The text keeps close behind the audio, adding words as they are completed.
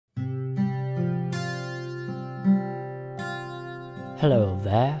Hello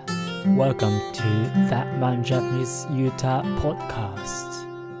there, welcome to That Man Japanese Utah podcast.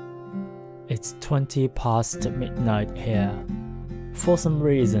 It's 20 past midnight here. For some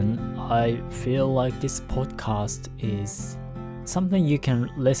reason, I feel like this podcast is something you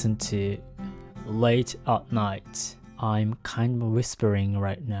can listen to late at night. I'm kind of whispering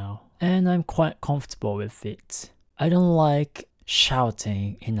right now, and I'm quite comfortable with it. I don't like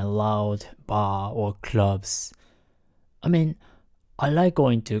shouting in a loud bar or clubs. I like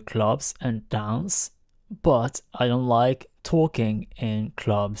going to clubs and dance, but I don't like talking in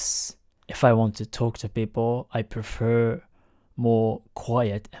clubs. If I want to talk to people, I prefer more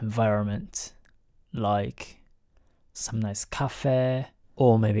quiet environment, like some nice cafe,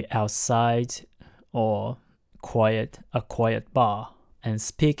 or maybe outside, or a quiet bar. And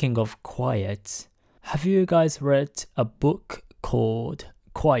speaking of quiet, have you guys read a book called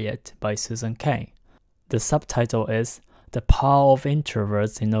Quiet by Susan Cain? The subtitle is The Power of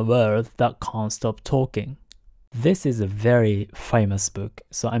Introverts in a World That Can't Stop Talking. This is a very famous book,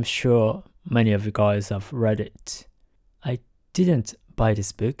 so I'm sure many of you guys have read it. I didn't buy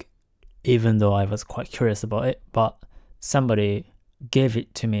this book, even though I was quite curious about it, but somebody gave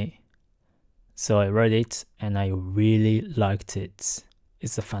it to me. So I read it and I really liked it.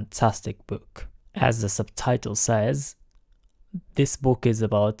 It's a fantastic book. As the subtitle says, this book is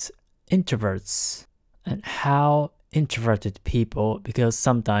about introverts and how introverted people, because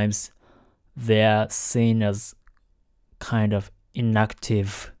sometimes they are seen as kind of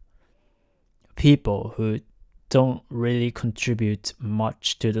inactive people who don't really contribute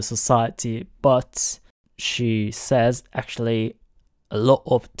much to the society, but she says actually a lot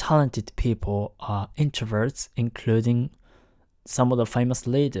of talented people are introverts, including some of the famous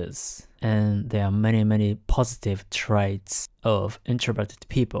leaders, and there are many positive traits of introverted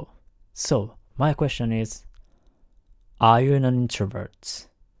people. So my question is, are you an introvert?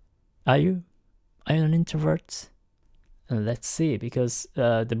 Are you an introvert? Let's see, because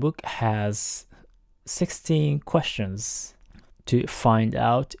the book has 16 questions to find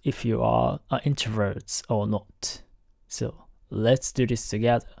out if you are an introvert or not. So let's do this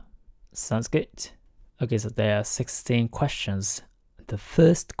together. Sounds good? Okay, so there are 16 questions. The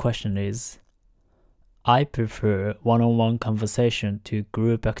first question is, I prefer one-on-one conversation to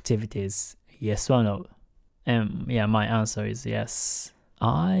group activities, yes or no? And yeah, my answer is yes.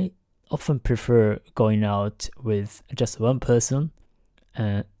 I often prefer going out with just one person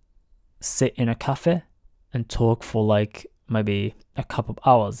and sit in a cafe and talk for like maybe a couple of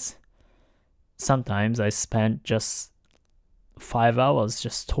hours. Sometimes I spend just 5 hours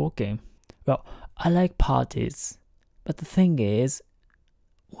just talking. Well, I like parties, but the thing is,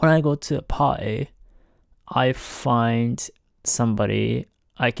 when I go to a party, I find somebody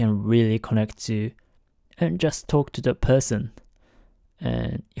I can really connect to and just talk to the person.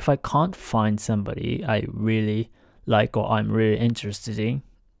 And if I can't find somebody I really like or I'm really interested in,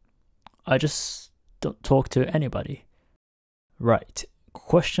 I just don't talk to anybody. Right,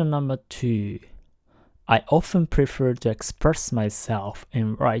 question number 2. I often prefer to express myself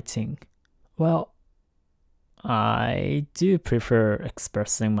in writing. Well, I do prefer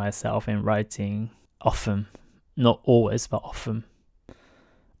expressing myself in writing often. Not always, but often.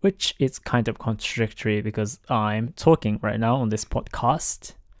 Which is kind of contradictory because I'm talking right now on this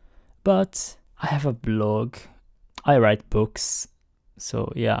podcast. But I have a blog. I write books.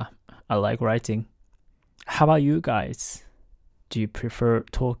 So yeah, I like writing. How about you guys? Do you prefer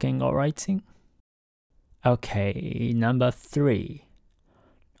talking or writing? Okay, number 3.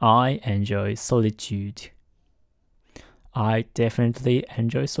 I enjoy solitude. I definitely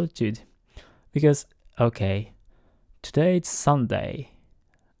enjoy solitude. Because, okay, today it's Sunday.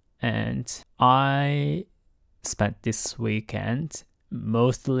 And I spent this weekend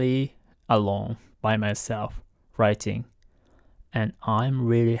mostly alone by myself writing. And I'm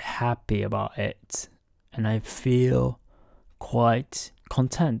really happy about it. And I feel quite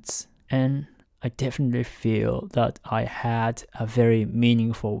content. And I definitely feel that I had a very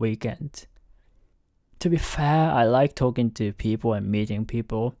meaningful weekend. To be fair, I like talking to people and meeting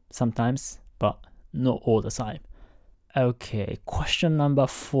people sometimes, but not all the time. Okay, question number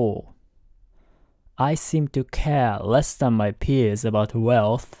 4. I seem to care less than my peers about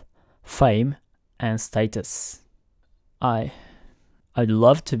wealth, fame, and status. I'd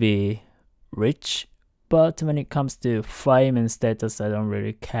love to be rich, but when it comes to fame and status, I don't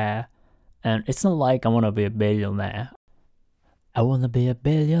really care. And it's not like I want to be a billionaire. I want to be a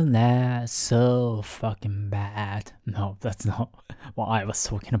billionaire so fucking bad. No, that's not what I was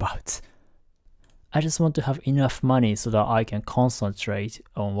talking about. I just want to have enough money so that I can concentrate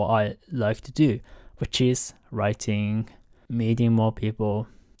on what I like to do, which is writing, meeting more people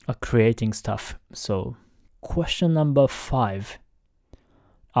or creating stuff. So question number 5.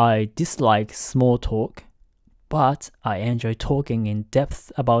 I dislike small talk, but I enjoy talking in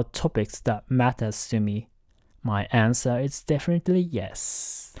depth about topics that matters to me. My answer is definitely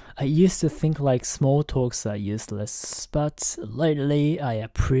yes. I used to think like small talks are useless, but lately I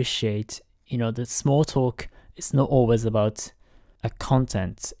appreciate, the small talk is not always about a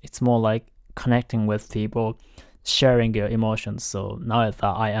content. It's more like connecting with people, sharing your emotions. So now that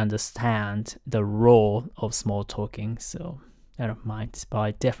I understand the role of small talking, so I don't mind, but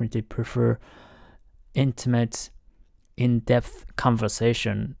I definitely prefer intimate, in-depth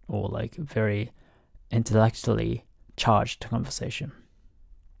conversation or like very intellectually charged conversation.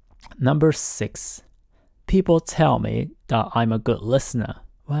 Number 6. People tell me that I'm a good listener.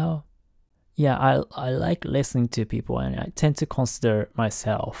 Well, yeah, I like listening to people, and I tend to consider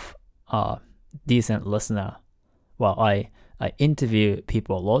myself a decent listener. Well, I interview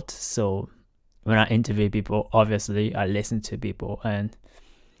people a lot, so when I interview people, obviously I listen to people, and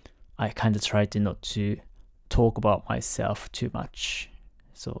I kind of try to not to talk about myself too much.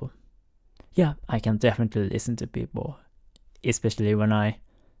 So yeah, I can definitely listen to people, especially when I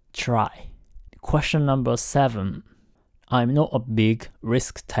try. Question number 7. I'm not a big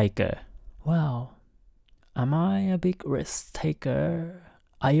risk taker. Well, am I a big risk taker?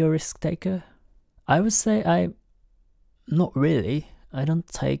 Are you a risk taker? I would say I'm not really. I don't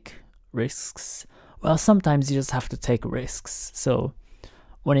take risks. Well, sometimes you just have to take risks. So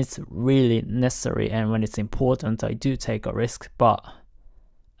when it's really necessary and when it's important, I do take a risk, but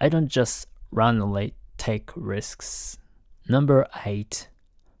I don't just randomly take risks. Number 8.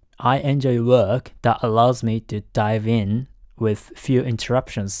 I enjoy work that allows me to dive in with few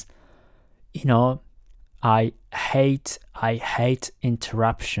interruptions. I hate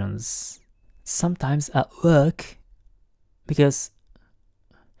interruptions. Sometimes at work, because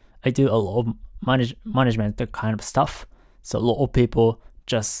I do a lot of management, that kind of stuff. So a lot of people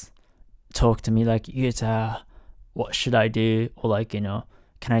just talk to me like, Yuta, what should I do? Or like,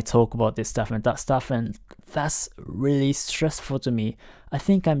 can I talk about this stuff and that stuff? And that's really stressful to me. I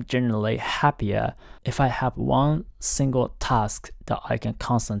think I'm generally happier if I have one single task that I can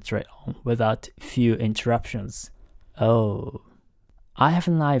concentrate on without few interruptions. Oh, I have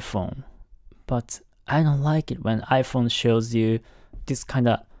an iPhone, but I don't like it when iPhone shows you this kind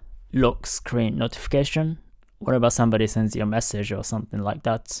of lock screen notification. What about somebody sends you a message or something like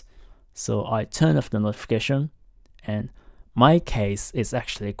that? So I turn off the notification, and my case is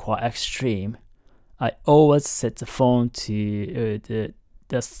actually quite extreme. I always set the phone to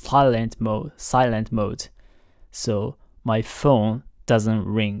the silent mode, so my phone doesn't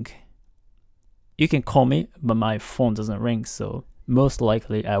ring. You can call me, but my phone doesn't ring, so most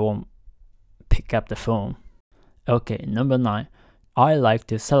likely I won't pick up the phone. Okay, number 9. I like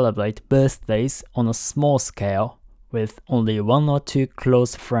to celebrate birthdays on a small scale with only 1 or 2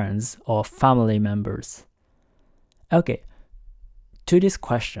 close friends or family members. Okay, to this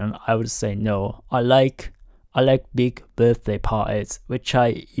question, I would say no. I like big birthday parties, which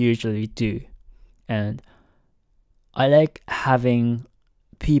I usually do, and I like having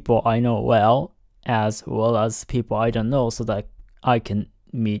people I know well as people I don't know, so that I can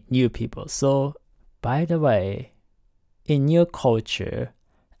meet new people. So, by the way, in your culture,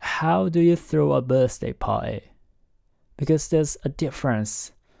 how do you throw a birthday party? Because there's a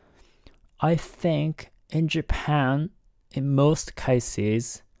difference. I think in Japan, in most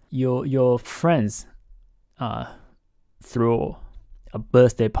cases, your friends throw a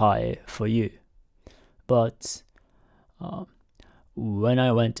birthday party for you. But when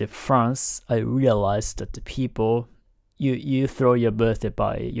I went to France, I realized that the people, you throw your birthday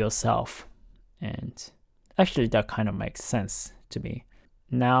party yourself. And actually that kind of makes sense to me.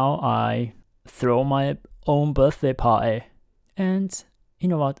 Now I throw my own birthday party, and you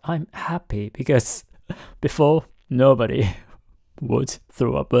know what, I'm happy, because before nobody would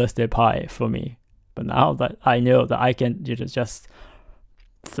throw a birthday party for me, but now that I know that I can just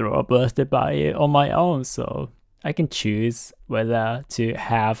throw a birthday party on my own, so I can choose whether to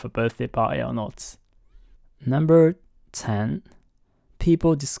have a birthday party or not. Number 10.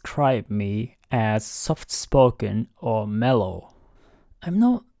 People describe me as soft-spoken or mellow. I'm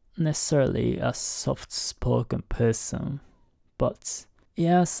not necessarily a soft-spoken person, but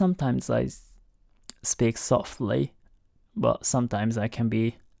yeah, sometimes I speak softly, but sometimes I can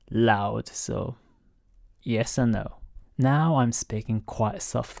be loud, so yes and no. Now I'm speaking quite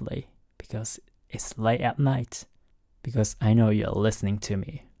softly because it's late at night, because I know you're listening to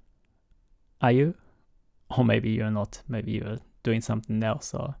me. Are you? Or maybe you're not, maybe you're doing something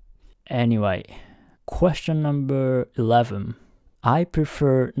else. Or anyway, Question number 11. I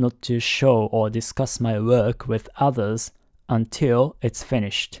prefer not to show or discuss my work with others until it's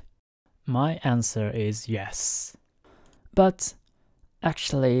finished. My answer is yes. But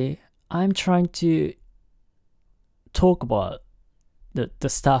actually, I'm trying to talk about the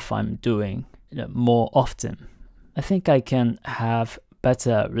stuff I'm doing more often. I think I can have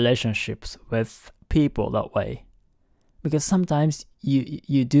better relationships with people that way. Because sometimes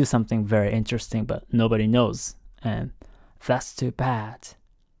you do something very interesting but nobody knows, and that's too bad.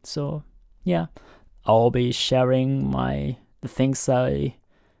 So yeah, I'll be sharing the things I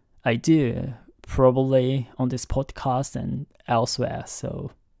do probably on this podcast and elsewhere.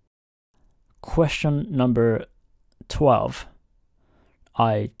 So question number 12.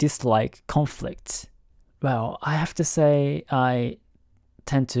 I dislike conflict. Well, I have to say I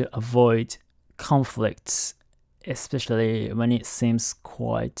tend to avoid conflicts, especially when it seems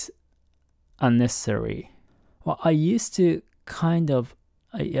quite unnecessary. Well, I used to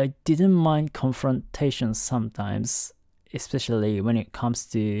I didn't mind confrontation sometimes, especially when it comes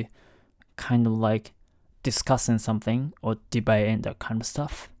to kind of like discussing something or debating, that kind of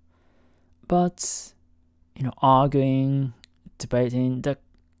stuff. But, arguing, debating, that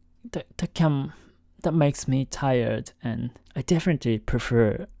makes me tired, and I definitely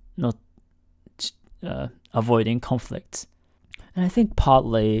prefer not avoiding conflict. And I think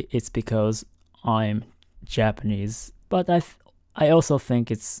partly it's because I'm Japanese, but I also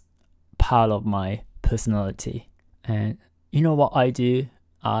think it's part of my personality. And you know what I do?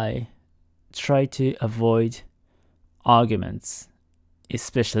 I try to avoid arguments,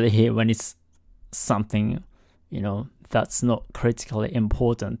 especially when it's something, that's not critically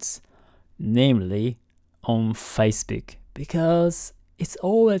important, namely on Facebook, because it's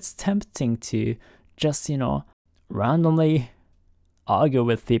always tempting to just, randomly argue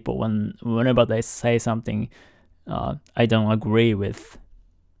with people whenever they say something I don't agree with.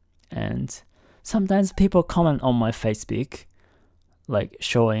 And sometimes people comment on my Facebook, like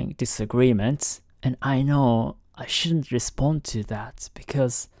showing disagreements, and I know I shouldn't respond to that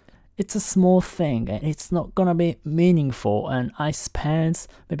because it's a small thing and it's not gonna be meaningful, and I spend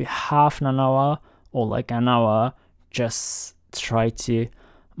maybe half an hour or like an hour just try to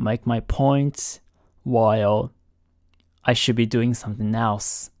make my point while I should be doing something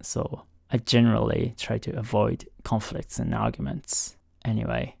else. So I generally try to avoid conflicts and arguments.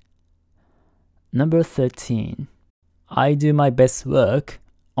 Anyway, number 13. I do my best work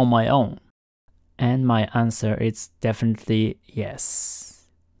on my own. And my answer is definitely yes.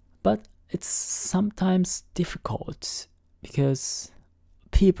 But it's sometimes difficult because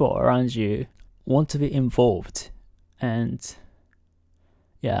people around you want to be involved, and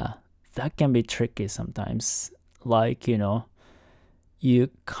yeah, that can be tricky sometimes. Like, you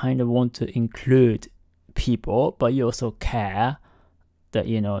kind of want to include people, but you also care that,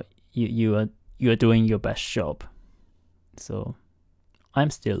 you are doing your best job. So I'm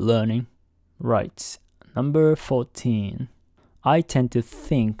still learning. Right, number 14. I tend to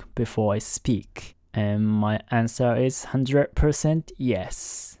think before I speak, and my answer is 100%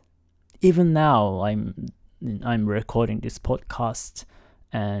 yes. Even now, I'm recording this podcast,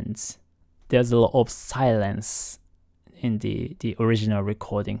 and there's a lot of silence in the original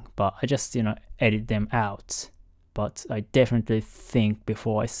recording, but I just, edit them out. But I definitely think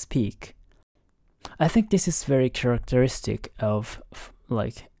before I speak. I think this is very characteristic of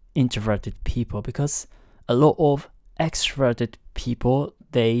like introverted people, because a lot of extroverted people,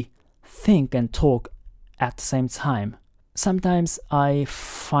 they think and talk at the same time. Sometimes I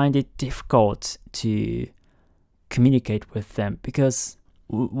find it difficult to communicate with them because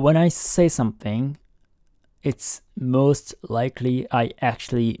when I say something, it's most likely I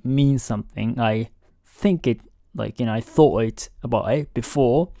actually mean something. I think it, like, I thought it about it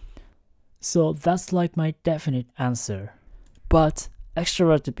before. So that's like my definite answer. But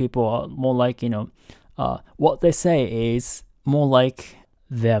extroverted people are more like, what they say is more like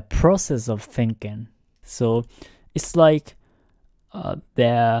their process of thinking. So it's like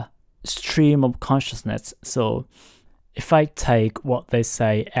their stream of consciousness. So if I take what they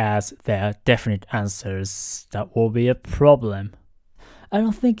say as their definite answers, that will be a problem. I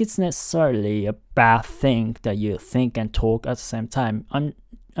don't think it's necessarily a bad thing that you think and talk at the same time.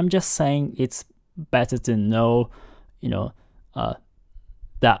 I'm just saying it's better to know,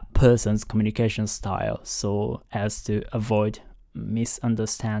 that person's communication style so as to avoid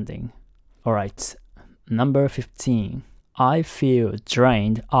misunderstanding. Alright, number 15. I feel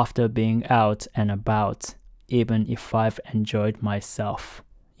drained after being out and about, even if I've enjoyed myself.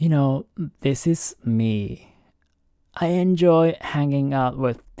 This is me. I enjoy hanging out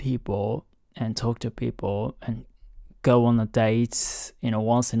with people, and talk to people and go on a date,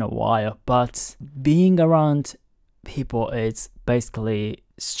 once in a while. But being around people is basically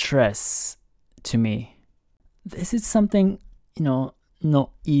stress to me. This is something, not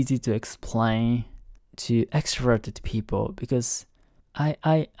easy to explain to extroverted people, because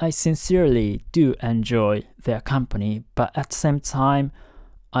I sincerely do enjoy their company, but at the same time,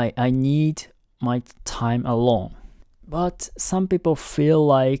 I need my time alone. But some people feel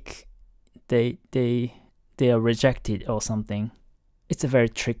like they are rejected or something. It's a very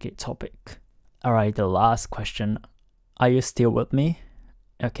tricky topic. All right, the last question. Are you still with me?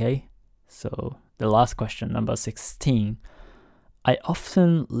 Okay, so the last question, number 16. I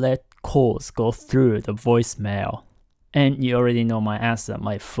often let calls go through the voicemail. And you already know my answer.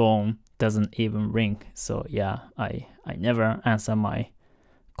 My phone doesn't even ring. So yeah, I never answer my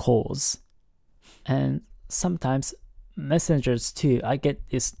calls. And sometimes messengers too. I get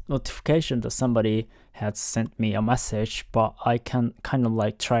this notification that somebody has sent me a message, but I can kind of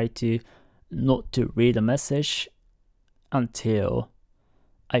like try to not to read the message until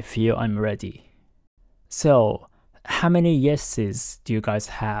I feel I'm ready. So how many yeses do you guys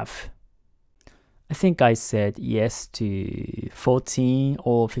have? I think I said yes to 14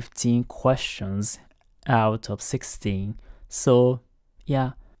 or 15 questions out of 16. So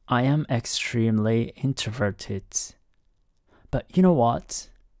yeah, I am extremely introverted. But you know what?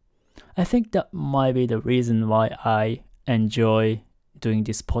 I think that might be the reason why I enjoy doing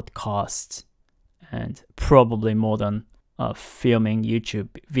this podcast, and probably more than filming YouTube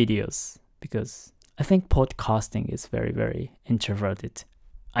videos, because I think podcasting is very, very introverted.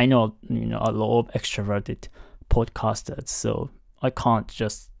 I know, a lot of extroverted podcasters, so I can't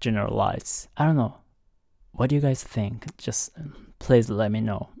just generalize. I don't know. What do you guys think? Just please let me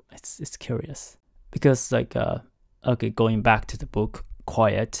know. It's curious. Because going back to the book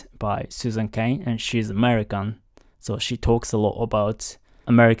Quiet by Susan Cain, and she's American, so she talks a lot about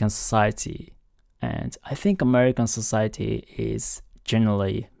American society. And I think American society is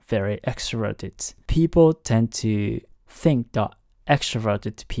generally very extroverted. People tend to think that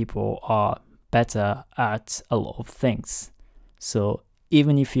extroverted people are better at a lot of things. So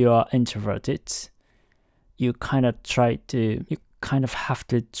even if you are introverted, you kind of have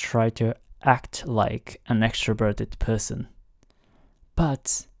to try to act like an extroverted person.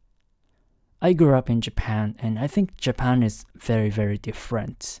 But I grew up in Japan, and I think Japan is very, very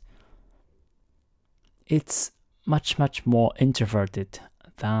different. It's much, much more introverted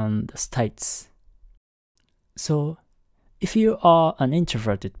than the States. So if you are an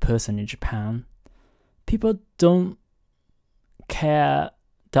introverted person in Japan, people don't care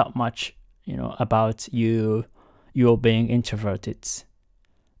that much, about you're being introverted.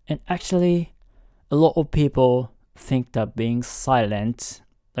 And actually, a lot of people think that being silent,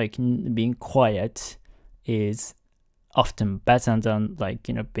 like being quiet, is often better than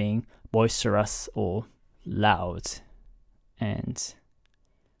being boisterous or loud. And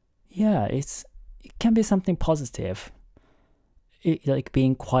yeah, it can be something positive.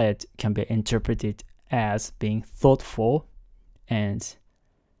 Being quiet can be interpreted as being thoughtful. And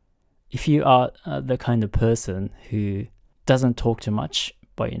if you are the kind of person who doesn't talk too much,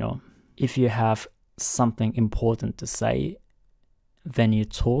 but if you have something important to say, then you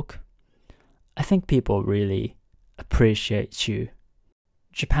talk, I think people really appreciate you.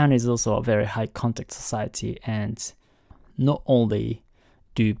 Japan is also a very high contact society, and not only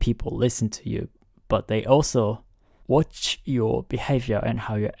do people listen to you, but they also watch your behavior and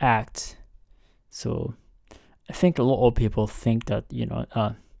how you act. So I think a lot of people think that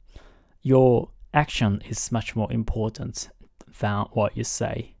your action is much more important than what you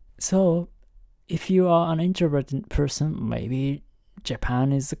say. So if you are an introverted person, maybe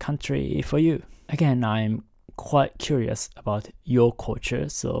Japan is the country for you. Again, I'm quite curious about your culture,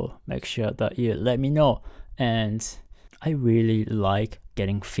 so make sure that you let me know. And I really like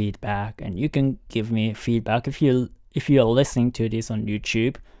getting feedback, and you can give me feedback if you're listening to this on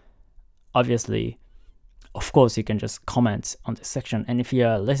YouTube. Obviously, of course, you can just comment on this section. And if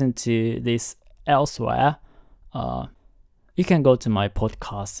you're listening to this elsewhere, you can go to my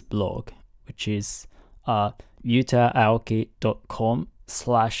podcast blog, which is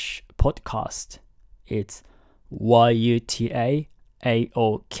yutaaoki.com/podcast. It's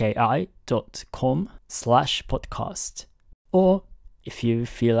yutaaoki.com/podcast. Or if you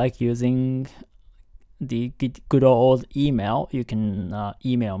feel like using the good old email, you can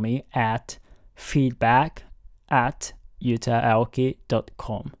email me at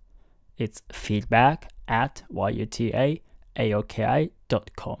feedback@yutaaoki.com. It's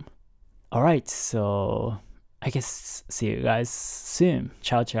feedback@yutaaoki.com. Alright, so I guess see you guys soon.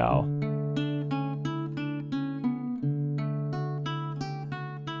 Ciao, ciao.